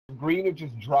Green had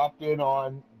just dropped in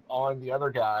on the other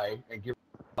guy and given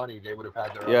money, they would have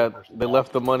had their Yeah, other person they back.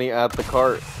 left the money at the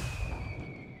cart.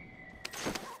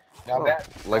 Now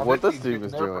like now what this team's dude getting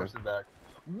was their doing. person back.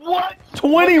 What?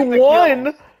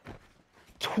 21?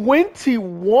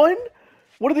 21?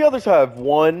 What do the others have?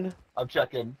 1. I'm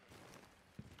checking.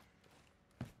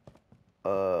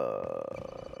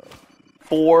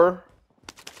 4.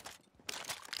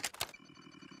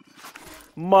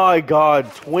 My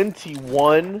God,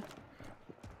 21?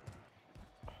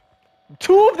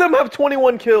 2 of them have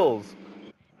 21 kills.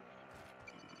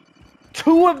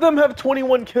 2 of them have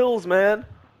 21 kills, man.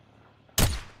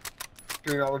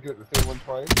 You're not looking at the same one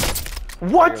twice?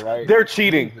 What? Yeah, right. They're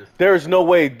cheating. Jesus. There's no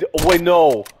way. Wait,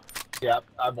 no. Yep,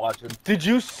 I'm watching. Did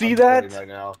you see I'm that? right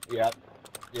now. Yep.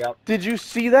 Yep. Did you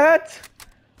see that?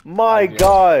 My did.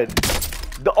 God.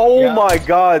 Oh Yeah. my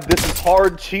God. This is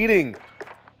hard cheating.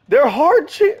 They're hard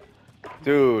cheat.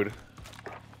 Dude.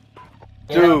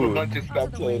 They have a bunch of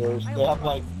spectators. They have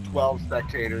like 12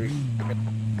 spectators.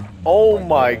 Oh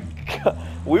my God.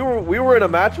 We were in a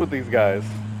match with these guys.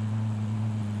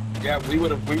 Yeah, we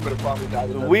would have probably died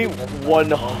to them. We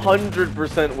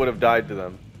 100% would have died to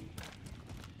them.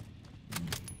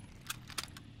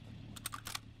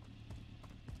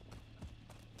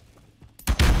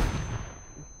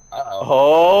 Uh-oh.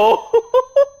 Oh.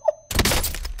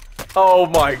 Oh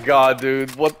my God,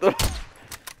 dude. What the?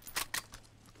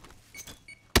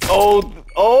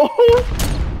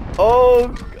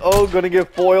 Oh, gonna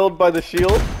get foiled by the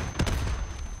shield.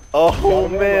 Oh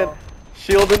man,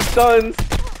 shield and stuns.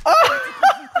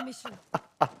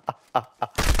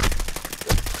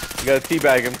 You gotta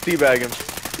teabag him,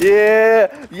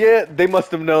 Yeah, they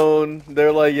must have known.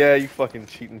 They're like, yeah, you fucking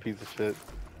cheating piece of shit.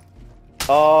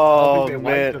 Oh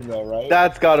man, him, though, right?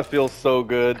 That's gotta feel so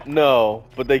good. No,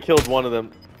 but they killed one of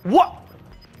them. What?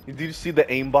 Did you see the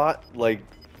aimbot like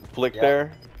flick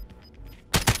there?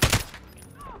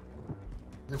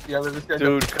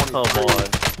 Dude, come on.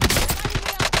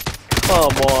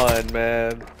 Come on,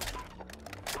 man.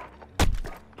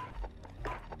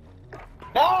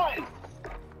 Nice!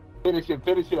 Finish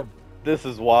him. This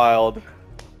is wild.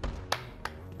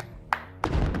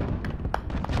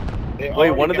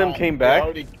 Wait, one of them came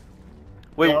back?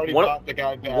 Wait,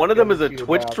 one of them is a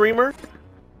Twitch streamer?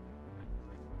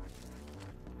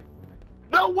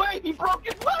 No way! He broke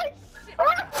his leg!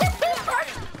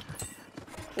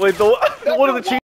 Wait, one of the